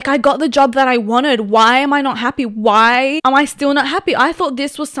I got the job that I wanted. Why am I not happy? Why am I still not happy? I thought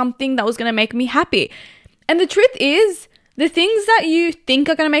this was something that was going to make me happy. And the truth is, the things that you think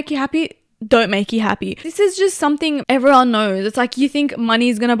are going to make you happy don't make you happy. This is just something everyone knows. It's like you think money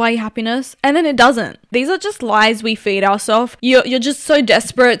is going to buy you happiness, and then it doesn't. These are just lies we feed ourselves. You're just so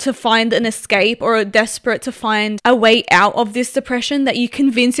desperate to find an escape or desperate to find a way out of this depression that you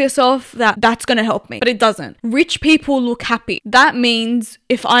convince yourself that that's going to help me, but it doesn't. Rich people look happy. That means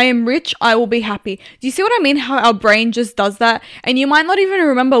if I am rich, I will be happy. Do you see what I mean? How our brain just does that, and you might not even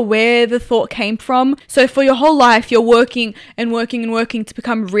remember where the thought came from. So for your whole life, you're working and working and working to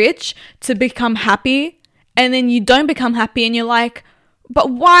become rich, to become happy, and then you don't become happy and you're like, but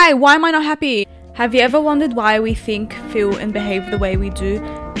why am I not happy? Have you ever wondered why we think, feel and behave the way we do?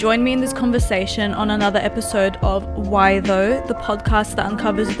 Join me in this conversation on another episode of Why Though, the podcast that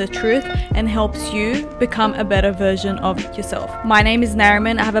uncovers the truth and helps you become a better version of yourself. My name is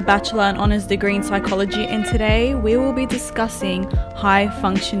Nariman. I have a bachelor and honors degree in psychology, and today we will be discussing high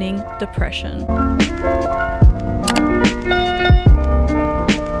functioning depression.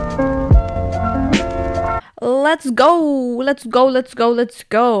 Let's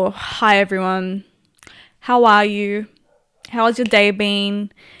go. Hi everyone. How are you? How has your day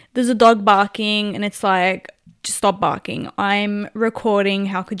been? There's a dog barking and it's like, just stop barking. I'm recording.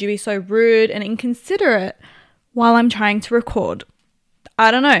 How could you be so rude and inconsiderate while I'm trying to record?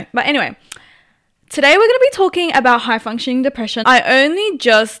 I don't know. But anyway, today we're going to be talking about high functioning depression. I only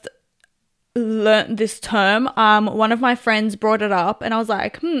just learned this term. One of my friends brought it up and I was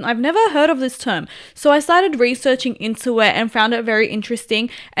like, I've never heard of this term. So I started researching into it and found it very interesting,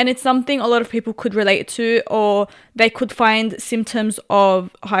 and it's something a lot of people could relate to, or they could find symptoms of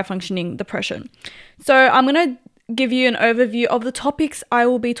high functioning depression. So I'm going to give you an overview of the topics I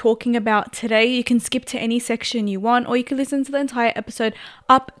will be talking about today. You can skip to any section you want, or you can listen to the entire episode,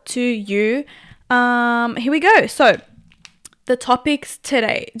 up to you. Here we go. So the topics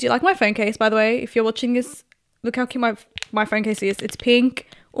today. Do you like my phone case, by the way? If you're watching this, look how cute my phone case is. It's pink.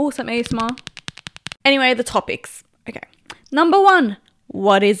 Oh, some ASMR. Anyway, the topics. Okay. Number 1,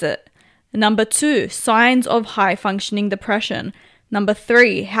 what is it? Number 2, signs of high functioning depression. Number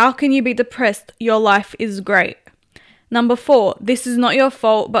 3, how can you be depressed? Your life is great. Number 4, this is not your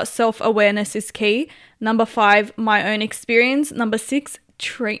fault, but self-awareness is key. Number 5, my own experience. Number 6,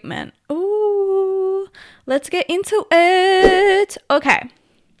 treatment. Ooh, let's get into it. Okay.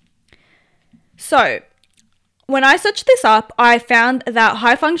 So, when I searched this up, I found that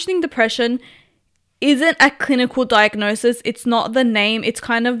high functioning depression isn't a clinical diagnosis. It's not the name. It's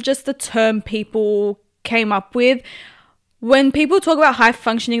kind of just the term people came up with. When people talk about high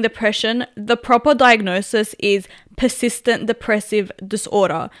functioning depression, the proper diagnosis is persistent depressive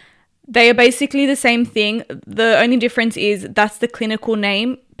disorder. They are basically the same thing. The only difference is that's the clinical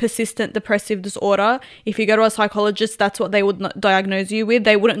name, persistent depressive disorder. If you go to a psychologist, that's what they would diagnose you with.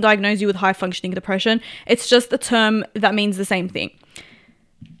 They wouldn't diagnose you with high functioning depression. It's just a term that means the same thing.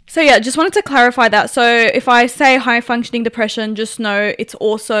 So yeah, just wanted to clarify that. So if I say high functioning depression, just know it's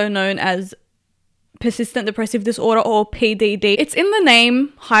also known as persistent depressive disorder, or PDD. It's in the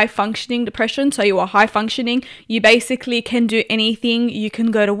name, high functioning depression. So you are high functioning. You basically can do anything. You can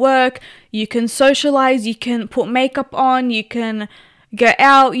go to work, you can socialize, you can put makeup on, you can go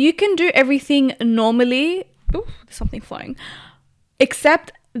out, you can do everything normally. Ooh, there's something flying.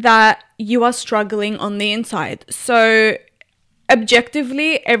 Except that you are struggling on the inside. So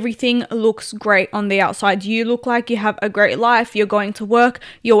objectively, everything looks great on the outside. You look like you have a great life. You're going to work.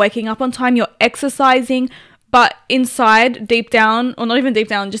 You're waking up on time. You're exercising. But inside, deep down, or not even deep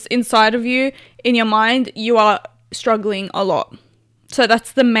down, just inside of you, in your mind, you are struggling a lot. So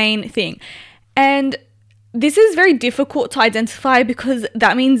that's the main thing. And this is very difficult to identify because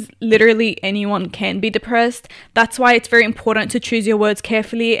that means literally anyone can be depressed. That's why it's very important to choose your words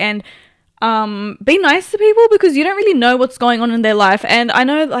carefully and be nice to people, because you don't really know what's going on in their life. And I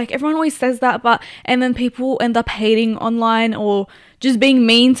know like everyone always says that, and then people end up hating online or just being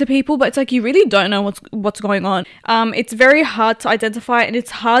mean to people, but it's like you really don't know what's going on. It's very hard to identify, and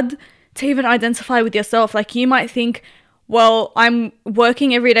it's hard to even identify with yourself. Like you might think, well, I'm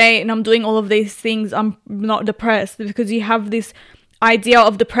working every day and I'm doing all of these things, I'm not depressed, because you have this idea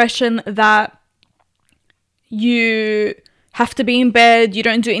of depression that you have to be in bed, you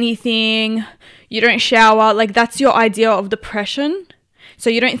don't do anything, you don't shower. Like that's your idea of depression. So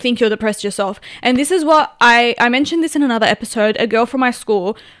you don't think you're depressed yourself. And this is what I mentioned this in another episode. A girl from my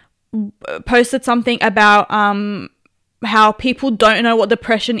school posted something about how people don't know what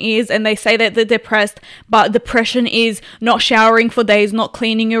depression is, and they say that they're depressed, but depression is not showering for days, not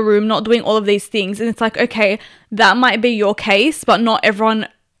cleaning your room, not doing all of these things. And it's like, okay, that might be your case, but not everyone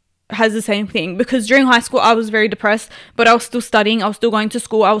has the same thing, because during high school I was very depressed, but I was still studying, I was still going to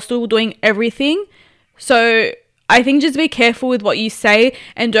school, I was still doing everything. So I think just be careful with what you say,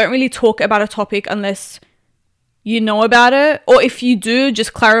 and don't really talk about a topic unless you know about it. Or if you do,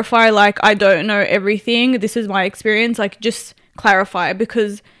 just clarify, like, I don't know everything, this is my experience. Like, just clarify,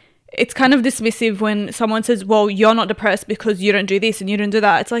 because it's kind of dismissive when someone says, well, you're not depressed because you don't do this and you don't do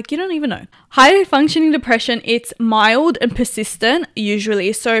that. It's like, you don't even know. High functioning depression, it's mild and persistent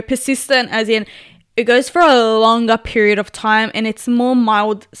usually. So persistent as in it goes for a longer period of time, and it's more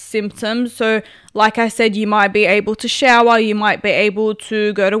mild symptoms. So like I said, you might be able to shower, you might be able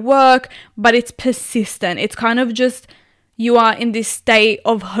to go to work, but it's persistent. It's kind of just, you are in this state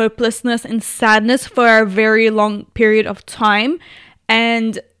of hopelessness and sadness for a very long period of time,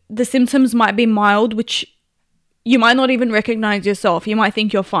 and the symptoms might be mild, which you might not even recognize yourself. You might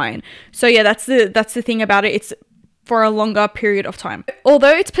think you're fine. So yeah, that's the thing about it. It's for a longer period of time.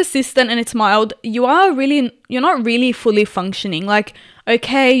 Although it's persistent and it's mild, you're not really fully functioning. Like,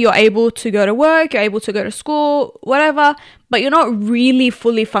 okay, you're able to go to work, you're able to go to school, whatever, but you're not really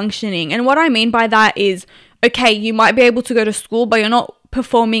fully functioning. And what I mean by that is, okay, you might be able to go to school, but you're not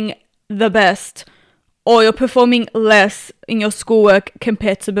performing the best, or you're performing less in your schoolwork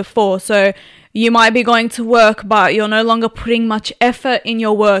compared to before. So you might be going to work, but you're no longer putting much effort in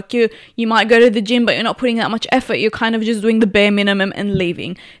your work. You might go to the gym, but you're not putting that much effort. You're kind of just doing the bare minimum and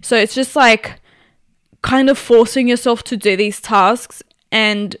leaving. So it's just like kind of forcing yourself to do these tasks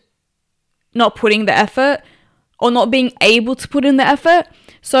and not putting the effort, or not being able to put in the effort.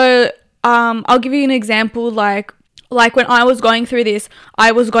 So I'll give you an example. Like when I was going through this,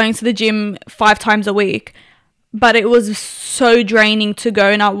 I was going to the gym 5 times a week, but it was so draining to go,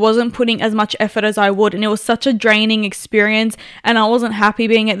 and I wasn't putting as much effort as I would, and it was such a draining experience, and I wasn't happy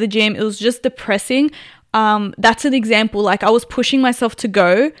being at the gym. It was just depressing. That's an example. Like, I was pushing myself to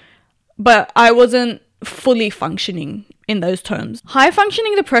go, but I wasn't fully functioning in those terms. High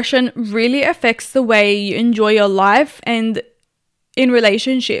functioning depression really affects the way you enjoy your life and in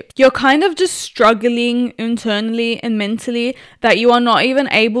relationship. You're kind of just struggling internally and mentally, that you are not even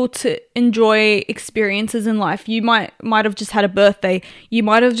able to enjoy experiences in life. You might have just had a birthday, you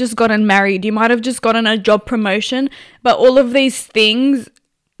might have just gotten married, you might have just gotten a job promotion, but all of these things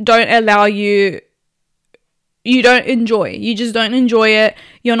don't allow you don't enjoy. You just don't enjoy it.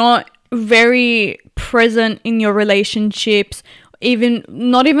 You're not very present in your relationships,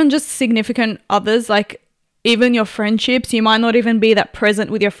 not even just significant others, like even your friendships. You might not even be that present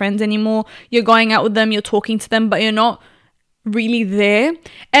with your friends anymore. You're going out with them, you're talking to them, but you're not really there.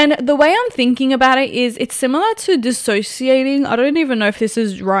 And the way I'm thinking about it is, it's similar to dissociating. I don't even know if this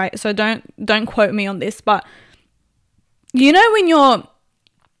is right, so don't quote me on this, but you know when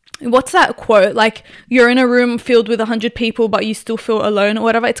what's that quote? Like, you're in a room filled with 100 people, but you still feel alone or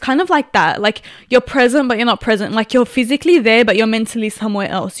whatever. It's kind of like that. Like, you're present, but you're not present. Like, you're physically there, but you're mentally somewhere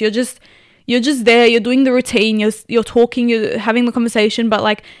else. You're just there, you're doing the routine, you're talking, you're having the conversation, but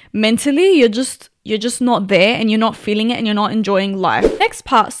like mentally you're just not there, and you're not feeling it, and you're not enjoying life. Next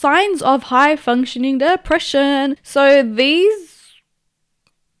part, signs of high functioning depression. So these,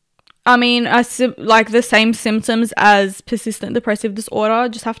 I mean, are like the same symptoms as persistent depressive disorder.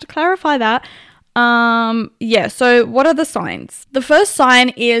 Just have to clarify that. Yeah, so what are the signs? The first sign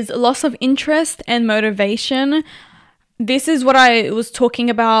is loss of interest and motivation. This is what I was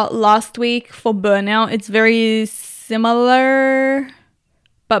talking about last week for burnout. It's very similar,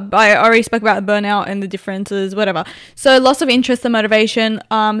 but I already spoke about burnout and the differences, whatever. So loss of interest and motivation,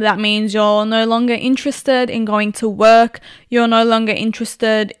 that means you're no longer interested in going to work. You're no longer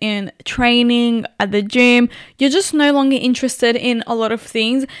interested in training at the gym. You're just no longer interested in a lot of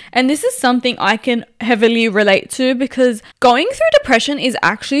things. And this is something I can heavily relate to, because going through depression is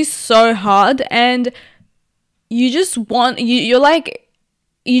actually so hard, and you just want to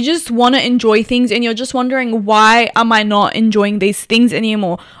enjoy things, and you're just wondering, why am I not enjoying these things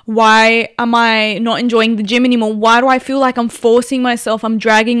anymore? Why am I not enjoying the gym anymore? Why do I feel like I'm forcing myself, I'm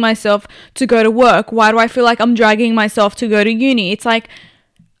dragging myself to go to work? Why do I feel like I'm dragging myself to go to uni? It's like,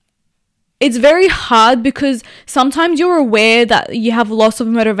 it's very hard, because sometimes you're aware that you have loss of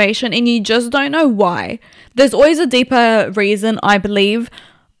motivation and you just don't know why. There's always a deeper reason, I believe.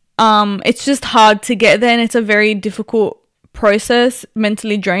 It's just hard to get there, and it's a very difficult process,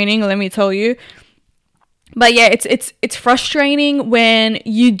 mentally draining, let me tell you. But yeah, it's frustrating when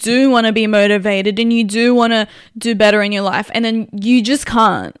you do want to be motivated and you do want to do better in your life, and then you just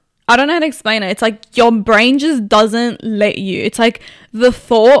can't. I don't know how to explain it. It's like your brain just doesn't let you. It's like the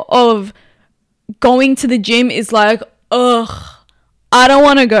thought of going to the gym is like, ugh, I don't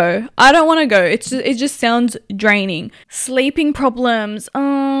want to go. It just sounds draining. Sleeping problems.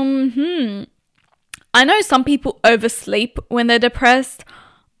 I know some people oversleep when they're depressed.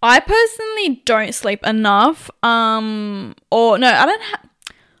 I personally don't sleep enough. I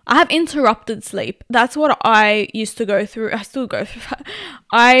have interrupted sleep. That's what I used to go through. I still go through that.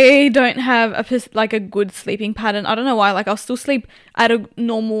 I don't have a good sleeping pattern. I don't know why. Like, I'll still sleep at a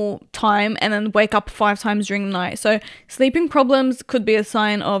normal time and then wake up 5 times during the night. So sleeping problems could be a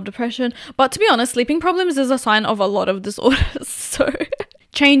sign of depression. But to be honest, sleeping problems is a sign of a lot of disorders. So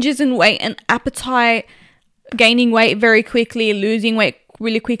changes in weight and appetite, gaining weight very quickly, losing weight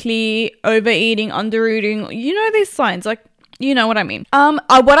really quickly, overeating, undereating, these signs, like, you know what I mean.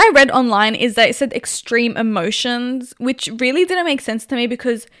 What I read online is that it said extreme emotions, which really didn't make sense to me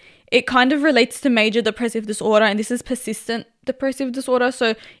because it kind of relates to major depressive disorder, and this is persistent depressive disorder,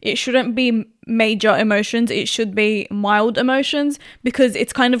 so it shouldn't be major emotions, it should be mild emotions, because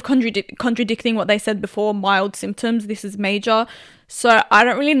it's kind of contradicting what they said before. Mild symptoms, this is major. So I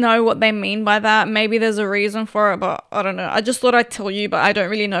don't really know what they mean by that. Maybe there's a reason for it, but I don't know. I just thought I'd tell you, but I don't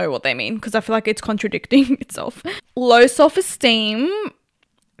really know what they mean because I feel like it's contradicting itself. Low self-esteem,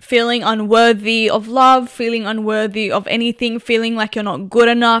 feeling unworthy of love, feeling unworthy of anything, feeling like you're not good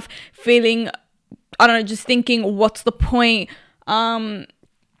enough, feeling, I don't know, just thinking, what's the point?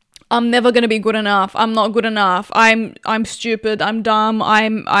 I'm never going to be good enough. I'm not good enough. I'm stupid. I'm dumb.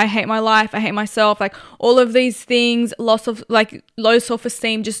 I hate my life. I hate myself. Like, all of these things, low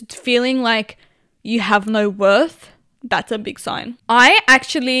self-esteem, just feeling like you have no worth. That's a big sign. I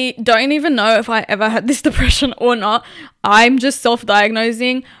actually don't even know if I ever had this depression or not. I'm just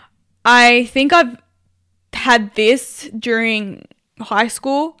self-diagnosing. I think I've had this during high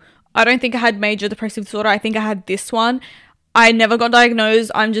school. I don't think I had major depressive disorder. I think I had this one. I never got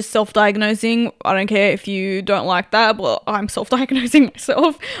diagnosed. I'm just self-diagnosing. I don't care if you don't like that, but I'm self-diagnosing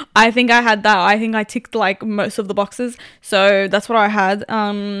myself. I think I had that. I think I ticked like most of the boxes. So that's what I had. That's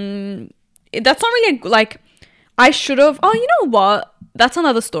not really like, I should have. Oh, you know what? That's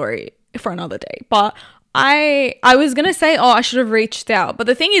another story for another day. But I was going to say, I should have reached out. But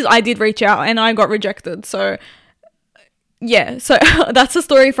the thing is, I did reach out and I got rejected. So yeah, so that's a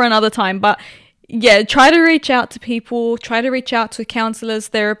story for another time. But yeah, try to reach out to people, try to reach out to counselors,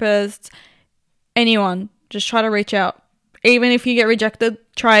 therapists, anyone. Just try to reach out. Even if you get rejected,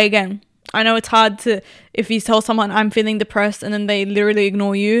 try again. I know it's hard if you tell someone I'm feeling depressed and then they literally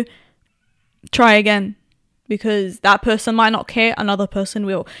ignore you, try again, because that person might not care, another person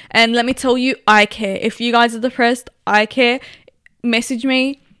will. And let me tell you, I care. If you guys are depressed, I care. Message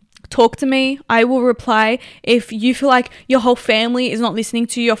me. Talk to me. I will reply. If you feel like your whole family is not listening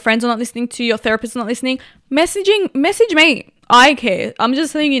to you, your friends are not listening to you, your therapist is not listening, message me. I care. I'm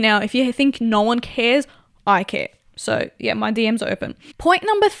just telling you now, if you think no one cares, I care. So yeah, my DMs are open. Point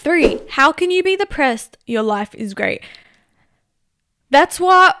number 3, how can you be depressed? Your life is great. That's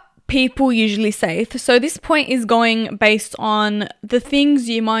what people usually say. So this point is going based on the things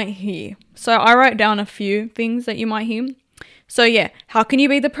you might hear. So I wrote down a few things that you might hear. So yeah, how can you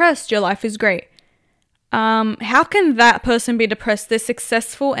be depressed? Your life is great. How can that person be depressed? They're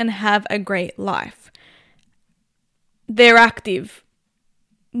successful and have a great life. They're active.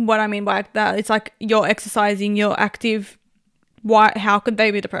 What I mean by that, it's like you're exercising, you're active. Why? How could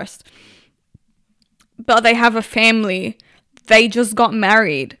they be depressed? But they have a family. They just got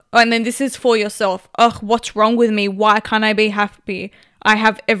married. And then this is for yourself. Ugh, what's wrong with me? Why can't I be happy? I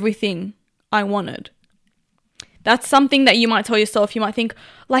have everything I wanted. That's something that you might tell yourself. You might think,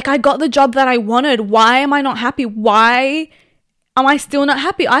 like, I got the job that I wanted. Why am I not happy? Why am I still not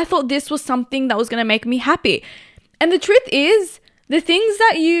happy? I thought this was something that was going to make me happy. And the truth is, the things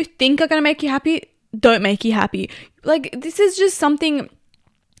that you think are going to make you happy don't make you happy. Like, this is just something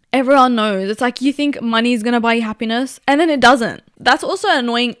everyone knows. It's like you think money is going to buy you happiness, and then it doesn't. That's also an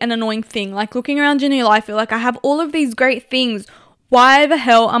annoying thing. Like, looking around in your life, you're like, I have all of these great things. Why the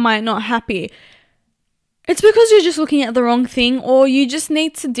hell am I not happy? It's because you're just looking at the wrong thing, or you just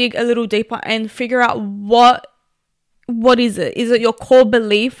need to dig a little deeper and figure out what is it? Is it your core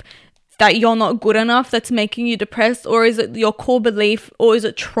belief that you're not good enough that's making you depressed, or is it your core belief, or is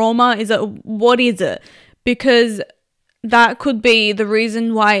it trauma? What is it? Because that could be the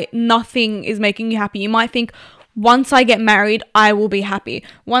reason why nothing is making you happy. You might think, once I get married, I will be happy.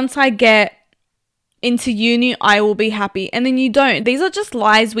 Once I get into uni, I will be happy. And then you don't. These are just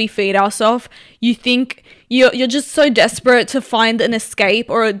lies we feed ourselves. You think you're just so desperate to find an escape,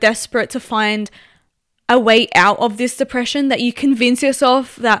 or desperate to find a way out of this depression, that you convince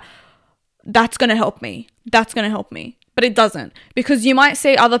yourself that that's going to help me. That's going to help me. But it doesn't. Because you might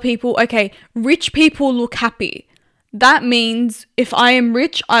see other people, okay, rich people look happy. that means if I am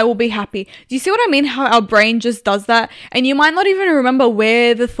rich, I will be happy. Do you see what I mean? How our brain just does that? And you might not even remember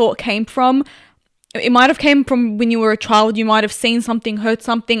where the thought came from. It might have came from when you were a child. You might have seen something, heard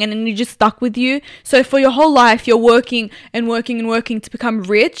something, and then it just stuck with you. So for your whole life, you're working and working and working to become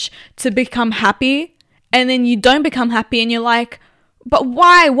rich, to become happy. And then you don't become happy and you're like, but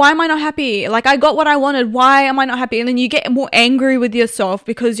why? Why am I not happy? Like, I got what I wanted. Why am I not happy? And then you get more angry with yourself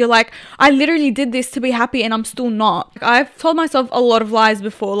because you're like, I literally did this to be happy and I'm still not. I've told myself a lot of lies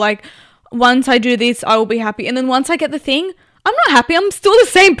before. Like, once I do this, I will be happy. And then once I get the thing, I'm not happy. I'm still the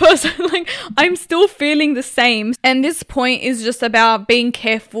same person. Like, I'm still feeling the same. And this point is just about being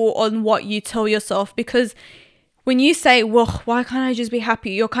careful on what you tell yourself, because when you say, well, why can't I just be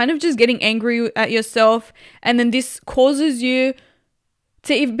happy? You're kind of just getting angry at yourself. And then this causes you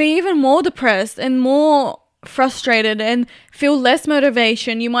to be even more depressed and more frustrated and feel less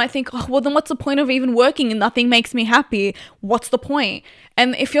motivation. You might think, oh, well, then what's the point of even working and nothing makes me happy? What's the point?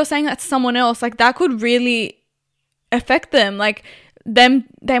 And if you're saying that to someone else, like, that could really affect them. Like,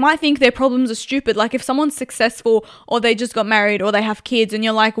 they might think their problems are stupid. Like, if someone's successful or they just got married or they have kids and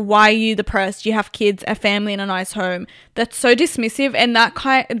you're like, why are you depressed? You have kids, a family, and a nice home. That's so dismissive, and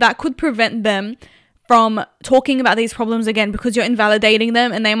that could prevent them from talking about these problems again, because you're invalidating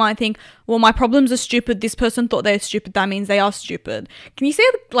them, and they might think, well, my problems are stupid. This person thought they're stupid. That means they are stupid. Can you see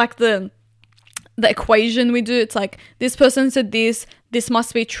like the equation we do? It's like, this person said this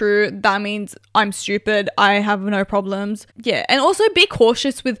must be true. That means I'm stupid. I have no problems. Yeah. And also be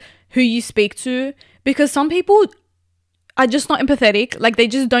cautious with who you speak to, because some people are just not empathetic. Like, they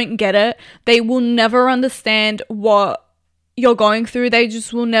just don't get it. They will never understand what you're going through. They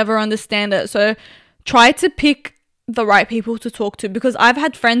just will never understand it. So try to pick the right people to talk to, because I've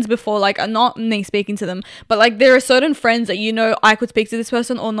had friends before, like, not me speaking to them, but like, there are certain friends that, you know, I could speak to this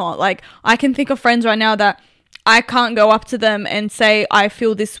person or not. Like, I can think of friends right now that I can't go up to them and say I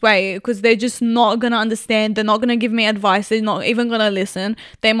feel this way, because they're just not going to understand. They're not going to give me advice. They're not even going to listen.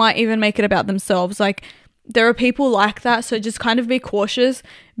 They might even make it about themselves. Like, there are people like that. So just kind of be cautious,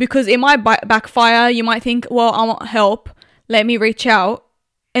 because it might backfire. You might think, well, I want help, let me reach out.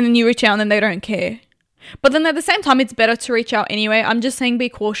 And then you reach out and then they don't care. But then at the same time, it's better to reach out anyway. I'm just saying be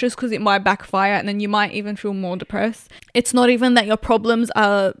cautious, because it might backfire and then you might even feel more depressed. It's not even that your problems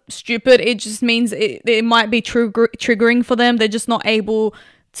are stupid. It just means it might be triggering for them. They're just not able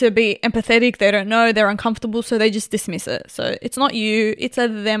to be empathetic. They don't know. They're uncomfortable. So they just dismiss it. So it's not you. It's a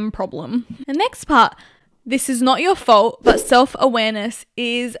them problem. The next part, this is not your fault, but self-awareness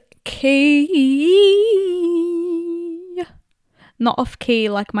is key. Not off key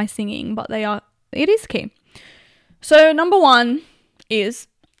like my singing, but it is key. So number 1 is,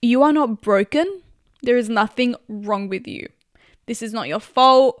 you are not broken. There is nothing wrong with you. This is not your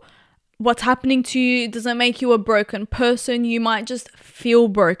fault. What's happening to you doesn't make you a broken person. You might just feel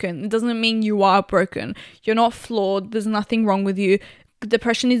broken. It doesn't mean you are broken. You're not flawed. There's nothing wrong with you.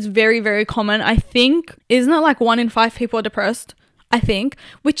 Depression is very, very common. I think, isn't it like 1 in 5 people are depressed? I think,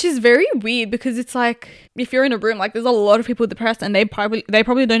 which is very weird, because it's like, if you're in a room, like, there's a lot of people depressed and they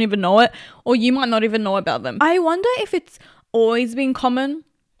probably don't even know it, or you might not even know about them. I wonder if it's always been common,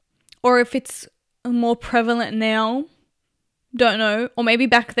 or if it's more prevalent now. Don't know. Or maybe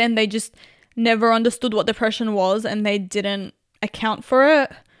back then they just never understood what depression was and they didn't account for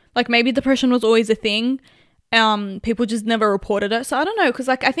it. Like, maybe depression was always a thing. People just never reported it. So I don't know, because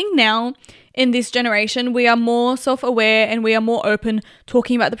like, I think now in this generation we are more self-aware and we are more open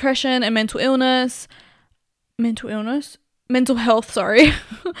talking about depression and mental health, sorry.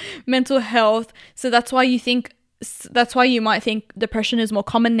 Mental health. So that's why you might think depression is more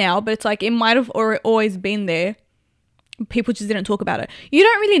common now, but it's like, it might have always been there. People just didn't talk about it. You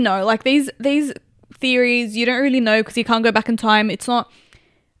don't really know, like, these theories, you don't really know, because you can't go back in time. It's not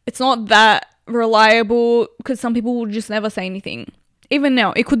that reliable, because some people will just never say anything. Even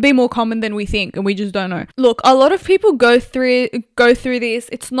now, it could be more common than we think, and we just don't know. Look, a lot of people go through this.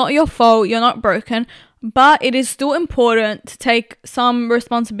 It's not your fault. You're not broken, but it is still important to take some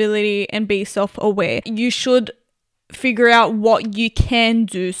responsibility and be self-aware. You should figure out what you can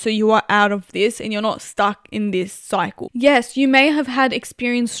do so you are out of this and you're not stuck in this cycle. Yes, you may have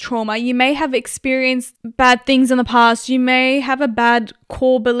experienced trauma. You may have experienced bad things in the past. You may have a bad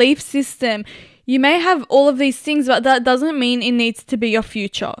core belief system. You may have all of these things, but that doesn't mean it needs to be your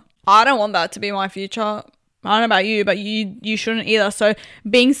future. I don't want that to be my future. I don't know about you, but you shouldn't either. So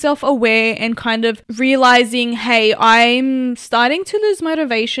being self-aware and kind of realizing, hey, I'm starting to lose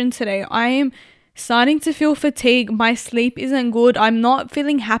motivation today. I am starting to feel fatigue. My sleep isn't good. I'm not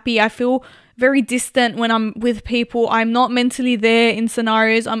feeling happy. I feel very distant when I'm with people. I'm not mentally there in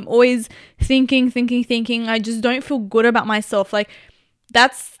scenarios. I'm always thinking. I just don't feel good about myself. Like,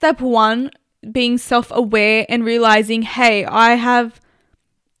 that's step one, being self-aware and realizing, hey, I have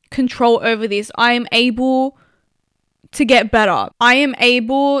control over this. I am able to get better. I am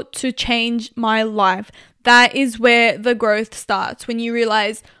able to change my life. That is where the growth starts, when you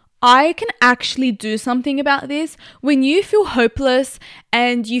realize I can actually do something about this. When you feel hopeless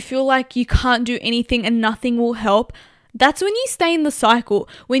and you feel like you can't do anything and nothing will help, that's when you stay in the cycle.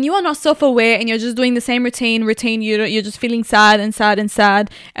 When you are not self-aware and you're just doing the same routine, you're just feeling sad,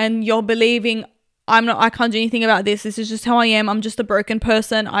 and you're believing, I can't do anything about this. This is just how I am. I'm just a broken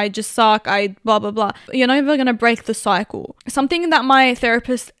person. I just suck. I blah, blah, blah. You're never going to break the cycle. Something that my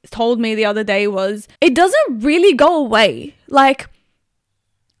therapist told me the other day was, it doesn't really go away. Like,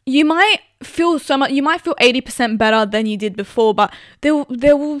 you might feel 80% better than you did before, but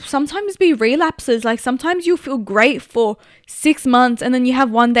there will sometimes be relapses. Like, sometimes you'll feel great for 6 months and then you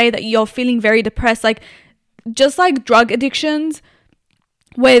have one day that you're feeling very depressed. Like, just like drug addictions,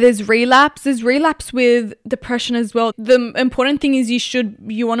 where there's relapse with depression as well. The important thing is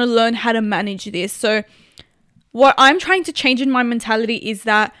you want to learn how to manage this. So what I'm trying to change in my mentality is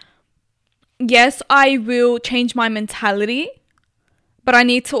that, yes, I will change my mentality, but I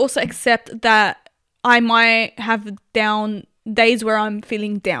need to also accept that I might have down days where I'm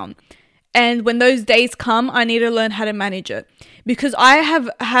feeling down. And when those days come, I need to learn how to manage it. Because I have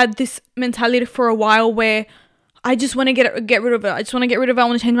had this mentality for a while where I just want to get rid of it. I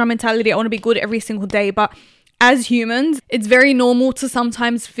want to change my mentality. I want to be good every single day. But as humans, it's very normal to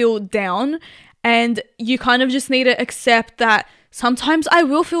sometimes feel down. And you kind of just need to accept that sometimes I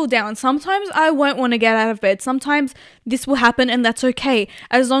will feel down. Sometimes I won't want to get out of bed. Sometimes this will happen, and that's okay.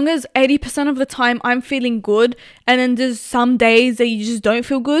 As long as 80% of the time I'm feeling good, and then there's some days that you just don't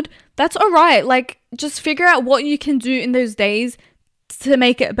feel good, that's all right. Like, just figure out what you can do in those days to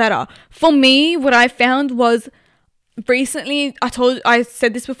make it better. For me, what I found was, recently, I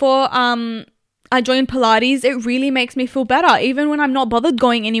said this before, I joined Pilates. It really makes me feel better. Even when I'm not bothered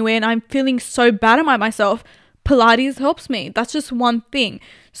going anywhere and I'm feeling so bad about myself, Pilates helps me. That's just one thing.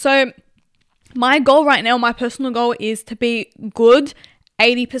 So my goal right now, my personal goal, is to be good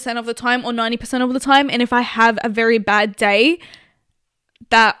 80% of the time or 90% of the time. And if I have a very bad day,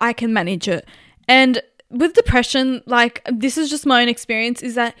 that I can manage it. And with depression, like, this is just my own experience,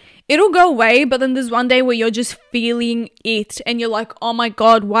 is that it'll go away, but then there's one day where you're just feeling it and you're like, oh my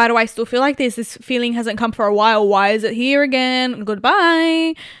God, why do I still feel like this? This feeling hasn't come for a while. Why is it here again?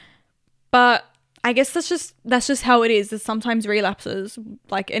 Goodbye. But I guess that's just how it is. There's sometimes relapses,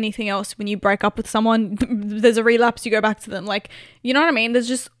 like anything else. When you break up with someone, there's a relapse, you go back to them. Like, you know what I mean?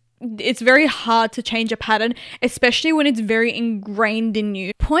 It's very hard to change a pattern, especially when it's very ingrained in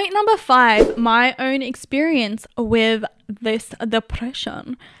you. Point number 5, my own experience with this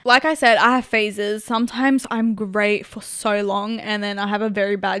depression. Like I said, I have phases. Sometimes I'm great for so long and then I have a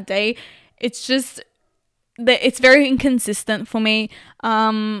very bad day. It's just that it's very inconsistent for me.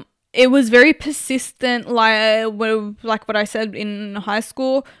 It was very persistent, like what I said in high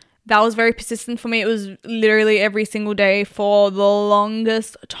school. That was very persistent for me. It was literally every single day for the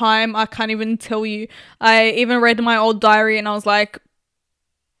longest time. I can't even tell you. I even read my old diary and I was like,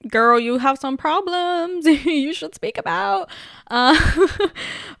 girl, you have some problems you should speak about.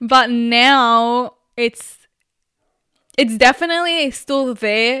 But now it's definitely still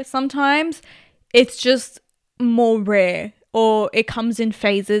there sometimes. It's just more rare, or it comes in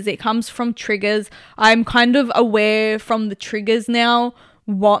phases. It comes from triggers. I'm kind of aware from the triggers now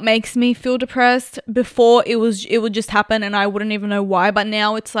what makes me feel depressed. Before it would just happen and I wouldn't even know why, but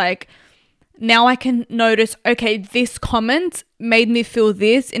now it's like, now I can notice, okay, this comment made me feel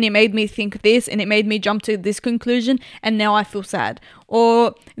this and it made me think this and it made me jump to this conclusion and now I feel sad.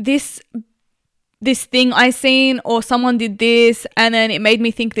 Or this thing I seen, or someone did this and then it made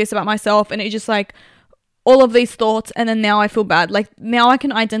me think this about myself, and it just like all of these thoughts, and then now I feel bad. Like, now I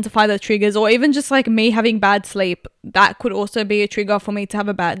can identify the triggers, or even just like me having bad sleep. That could also be a trigger for me to have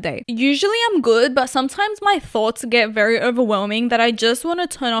a bad day. Usually I'm good, but sometimes my thoughts get very overwhelming that I just want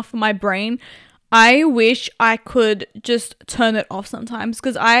to turn off my brain. I wish I could just turn it off sometimes,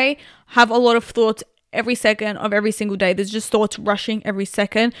 because I have a lot of thoughts every second of every single day. There's just thoughts rushing every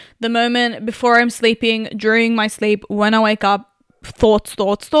second. The moment before I'm sleeping, during my sleep, when I wake up, thoughts,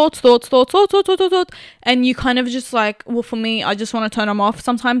 and you kind of just like, well, for me, I just want to turn them off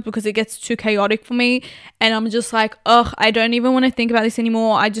sometimes because it gets too chaotic for me, and I'm just like, ugh, I don't even want to think about this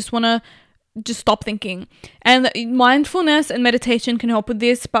anymore. I just want to just stop thinking. And mindfulness and meditation can help with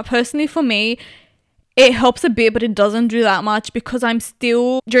this, but personally for me, it helps a bit, but it doesn't do that much because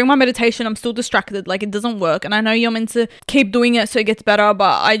during my meditation, I'm still distracted. Like, it doesn't work. And I know you're meant to keep doing it so it gets better,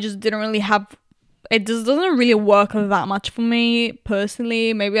 but I just didn't really it just doesn't really work that much for me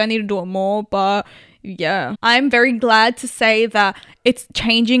personally. Maybe I need to do it more, but yeah. I'm very glad to say that it's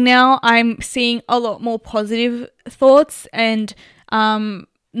changing now. I'm seeing a lot more positive thoughts, and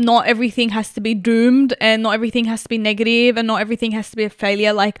not everything has to be doomed, and not everything has to be negative, and not everything has to be a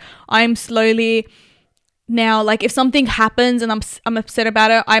failure. Like, I'm slowly now, like, if something happens and I'm upset about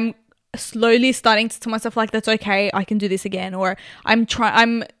it, I'm slowly starting to tell myself, like, that's okay, I can do this again. Or I'm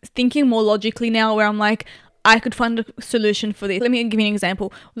thinking more logically now, where I'm like, I could find a solution for this. Let me give you an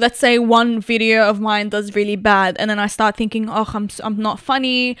example. Let's say one video of mine does really bad, and then I start thinking, oh, I'm not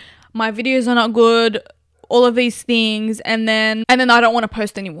funny, my videos are not good, all of these things, and then I don't want to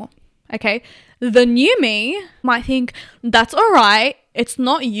post anymore. Okay, the new me might think, that's all right, it's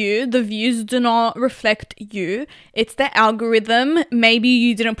not you, the views do not reflect you, it's the algorithm, maybe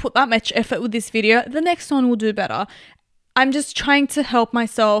you didn't put that much effort with this video, the next one will do better. I'm just trying to help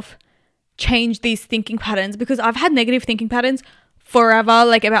myself change these thinking patterns, because I've had negative thinking patterns forever,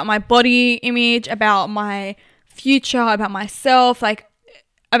 like about my body image, about my future, about myself, like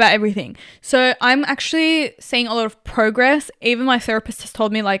about everything. So I'm actually seeing a lot of progress. Even my therapist has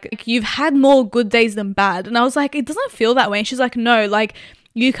told me, like, you've had more good days than bad. And I was like, it doesn't feel that way. And she's like, no, like,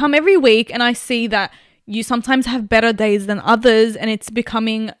 you come every week and I see that you sometimes have better days than others, and it's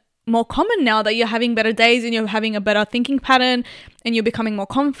becoming more common now that you're having better days and you're having a better thinking pattern and you're becoming more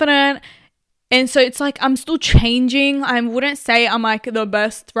confident. And so it's like, I'm still changing. I wouldn't say I'm like the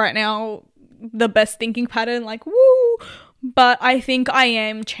best right now, the best thinking pattern, like, woo, but I think I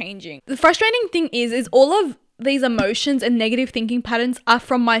am changing. The frustrating thing is all of these emotions and negative thinking patterns are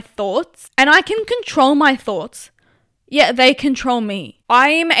from my thoughts, and I can control my thoughts. Yeah, they control me. I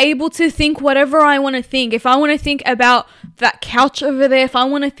am able to think whatever I want to think. If I want to think about that couch over there, if I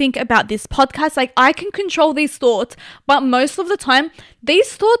want to think about this podcast, like, I can control these thoughts. But most of the time,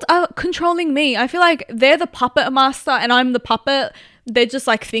 these thoughts are controlling me. I feel like they're the puppet master and I'm the puppet. They're just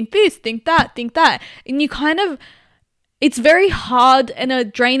like, think this, think that, think that. And you kind of, it's very hard and a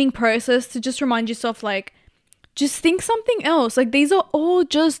draining process to just remind yourself, like, just think something else. Like, these are all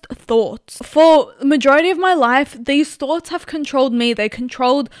just thoughts. For the majority of my life, these thoughts have controlled me. They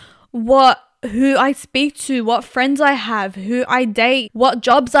controlled who I speak to, what friends I have, who I date, what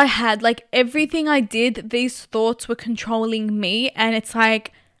jobs I had. Like, everything I did, these thoughts were controlling me. And it's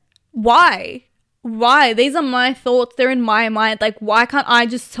like, why? These are my thoughts. They're in my mind. Like, why can't I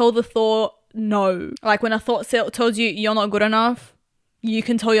just tell the thought no? Like, when a thought tells you you're not good enough, you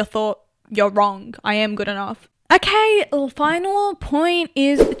can tell your thought, you're wrong, I am good enough. Okay, the final point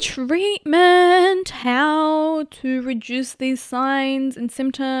is treatment. How to reduce these signs and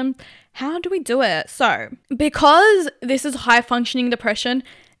symptoms. How do we do it? So, because this is high functioning depression,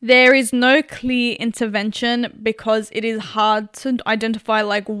 there is no clear intervention, because it is hard to identify,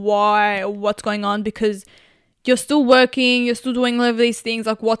 like, what's going on, because you're still working, you're still doing all of these things,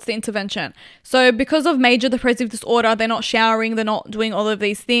 like, what's the intervention? So because of major depressive disorder, they're not showering, they're not doing all of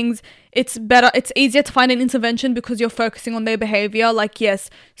these things, it's easier to find an intervention because you're focusing on their behavior. Like, yes,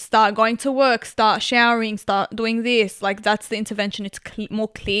 start going to work, start showering, start doing this, like, that's the intervention. It's more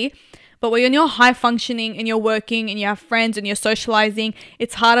clear. But when you're high functioning and you're working and you have friends and you're socializing,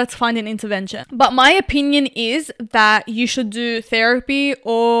 it's harder to find an intervention. But my opinion is that you should do therapy,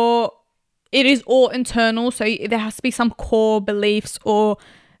 or it is all internal, so there has to be some core beliefs or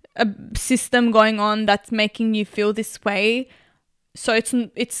a system going on that's making you feel this way. So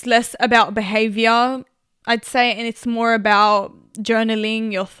it's less about behavior, I'd say, and it's more about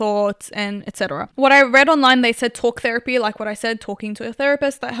journaling your thoughts and etc. What I read online, they said talk therapy, like what I said, talking to a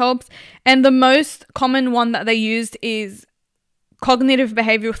therapist, that helps. And the most common one that they used is cognitive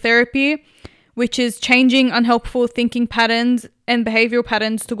behavioral therapy, which is changing unhelpful thinking patterns and behavioral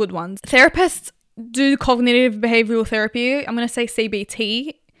patterns to good ones. Therapists do cognitive behavioral therapy. I'm going to say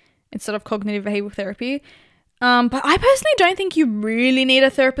CBT instead of cognitive behavioral therapy. But I personally don't think you really need a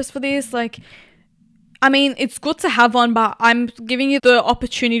therapist for this. Like, I mean, it's good to have one, but I'm giving you the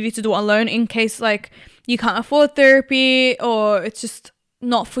opportunity to do it alone in case, like, you can't afford therapy or it's just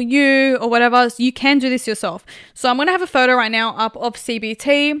not for you or whatever. So you can do this yourself. So I'm going to have a photo right now up of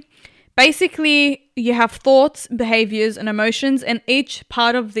CBT. Basically, you have thoughts, behaviors, and emotions, and each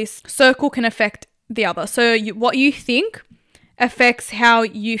part of this circle can affect the other. So what you think affects how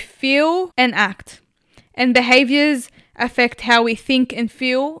you feel and act. And behaviors affect how we think and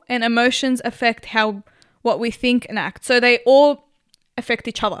feel, and emotions affect what we think and act. So they all affect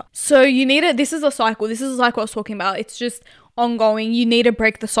each other. So you need it. This is a cycle. This is like what I was talking about. It's just ongoing, you need to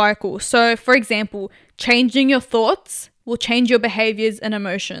break the cycle. So, for example, changing your thoughts will change your behaviors and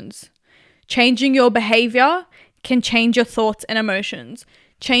emotions. Changing your behavior can change your thoughts and emotions.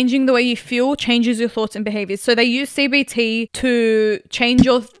 Changing the way you feel changes your thoughts and behaviors. So they use CBT to change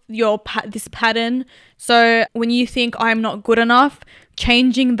this pattern. So when you think I'm not good enough,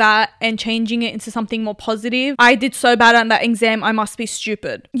 changing that and changing it into something more positive. I did so bad on that exam, I must be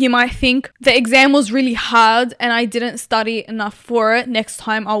stupid. You might think the exam was really hard and I didn't study enough for it. Next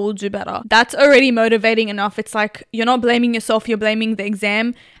time I will do better. That's already motivating enough. It's like you're not blaming yourself, you're blaming the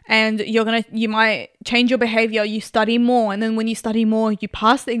exam, and you might change your behavior. You study more, and then when you study more, you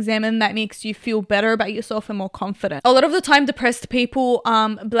pass the exam, and that makes you feel better about yourself and more confident. A lot of the time, depressed people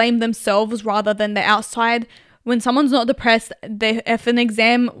blame themselves rather than the outside. When someone's not depressed, if an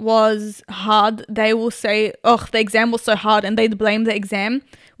exam was hard, they will say, oh, the exam was so hard, and they'd blame the exam.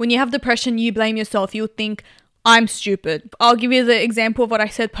 When you have depression, you blame yourself. You think, I'm stupid. I'll give you the example of what I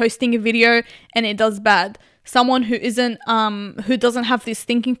said, posting a video and it does bad. Someone who doesn't have this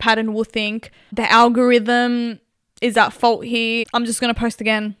thinking pattern will think the algorithm is at fault here. I'm just going to post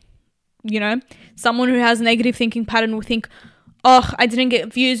again. Someone who has a negative thinking pattern will think, oh, I didn't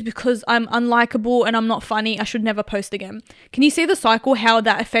get views because I'm unlikable and I'm not funny. I should never post again. Can you see the cycle, how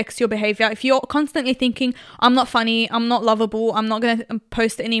that affects your behavior? If you're constantly thinking, I'm not funny, I'm not lovable, I'm not going to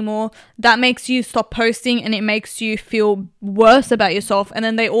post anymore, that makes you stop posting and it makes you feel worse about yourself, and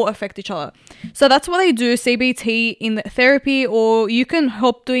then they all affect each other. So that's what they do, CBT in the therapy, or you can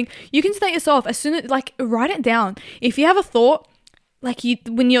you can do that yourself. As soon as, write it down. If you have a thought,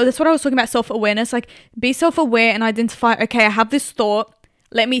 that's what I was talking about, self-awareness, be self-aware and identify, okay, I have this thought,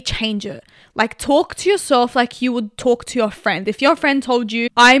 let me change it. Talk to yourself like you would talk to your friend. If your friend told you,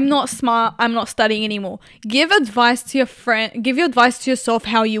 I'm not smart, I'm not studying anymore, give advice to your friend, give your advice to yourself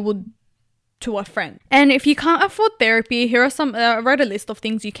how you would to a friend. And if you can't afford therapy, here are some, I wrote a list of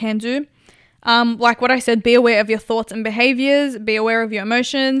things you can do. Like what I said, be aware of your thoughts and behaviors, be aware of your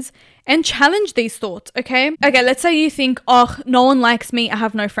emotions, and challenge these thoughts, okay? Okay, let's say you think, oh, no one likes me, I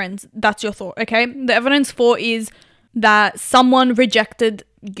have no friends. That's your thought, okay? The evidence for is that someone rejected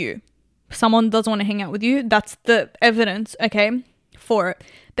you. Someone doesn't want to hang out with you. That's the evidence, okay, for it.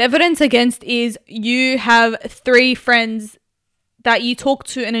 The evidence against is you have 3 friends that you talk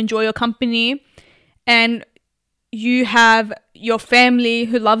to and enjoy your company, and you have your family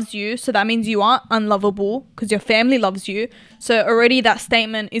who loves you, so that means you aren't unlovable because your family loves you. So already that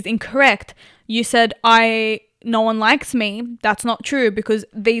statement is incorrect. You said, no one likes me. That's not true because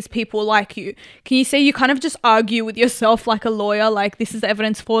these people like you. Can you see you kind of just argue with yourself like a lawyer, this is the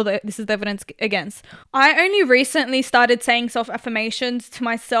evidence for, this is the evidence against. I only recently started saying self-affirmations to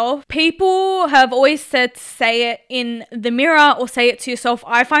myself. People have always said say it in the mirror or say it to yourself.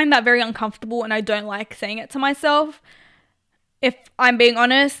 I find that very uncomfortable and I don't like saying it to myself. If I'm being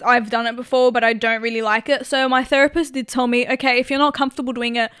honest, I've done it before, but I don't really like it. So my therapist did tell me, okay, if you're not comfortable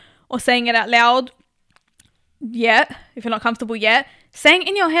doing it or saying it out loud yet, if you're not comfortable yet, saying it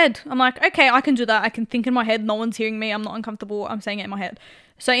in your head. I'm like, okay, I can do that. I can think in my head. No one's hearing me. I'm not uncomfortable. I'm saying it in my head.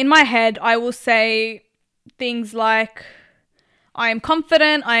 So in my head, I will say things like, I am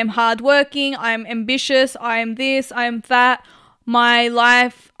confident, I am hardworking, I am ambitious, I am this, I am that. My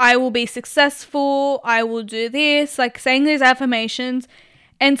life, I will be successful, I will do this, saying these affirmations.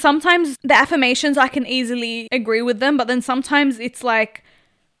 And sometimes the affirmations, I can easily agree with them, but then sometimes it's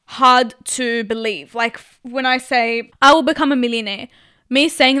hard to believe. When I say, I will become a millionaire, me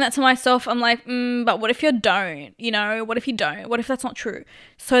saying that to myself, I'm like, but what if you don't? What if you don't? What if that's not true?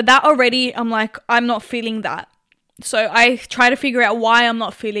 So that already, I'm like, I'm not feeling that. So I try to figure out why I'm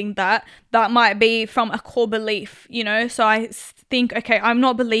not feeling that. That might be from a core belief, So I think, okay, I'm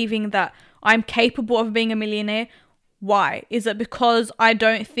not believing that I'm capable of being a millionaire. Why? Is it because I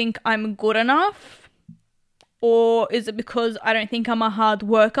don't think I'm good enough? Or is it because I don't think I'm a hard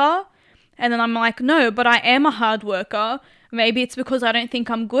worker? And then I'm like, no, but I am a hard worker. Maybe it's because I don't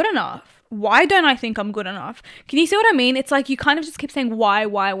think I'm good enough. Why don't I think I'm good enough? Can you see what I mean? It's you kind of just keep saying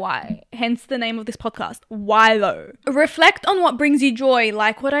why? Hence the name of this podcast. Why though? Reflect on what brings you joy.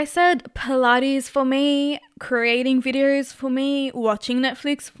 Like what I said, Pilates for me, creating videos for me, watching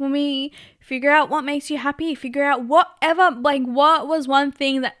Netflix for me. Figure out what makes you happy. Figure out whatever, what was one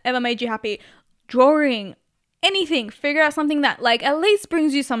thing that ever made you happy. Drawing, anything. Figure out something that at least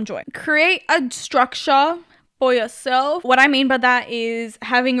brings you some joy. Create a structure for yourself. What I mean by that is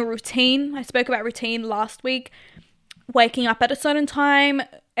having a routine. I spoke about routine last week. Waking up at a certain time,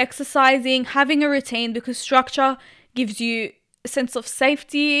 exercising, having a routine, because structure gives you a sense of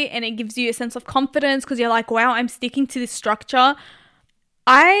safety and it gives you a sense of confidence because you're like, wow, I'm sticking to this structure.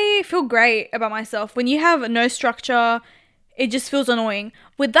 I feel great about myself. When you have no structure, it just feels annoying.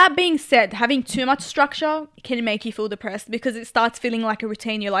 With that being said, having too much structure can make you feel depressed because it starts feeling like a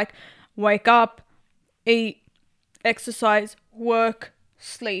routine. You're like, wake up, eat, exercise, work,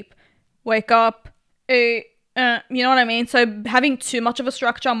 sleep, wake up, eat, you know what I mean? So having too much of a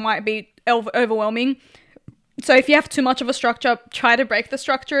structure might be overwhelming. So if you have too much of a structure, try to break the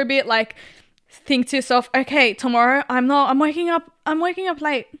structure a bit. Like, think to yourself, okay, tomorrow I'm waking up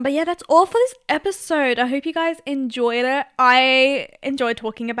late. But yeah, that's all for this episode. I hope you guys enjoyed it. I enjoyed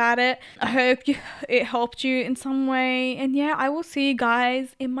talking about it. I hope it helped you in some way. And yeah, I will see you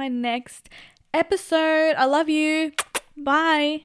guys in my next episode. I love you. Bye.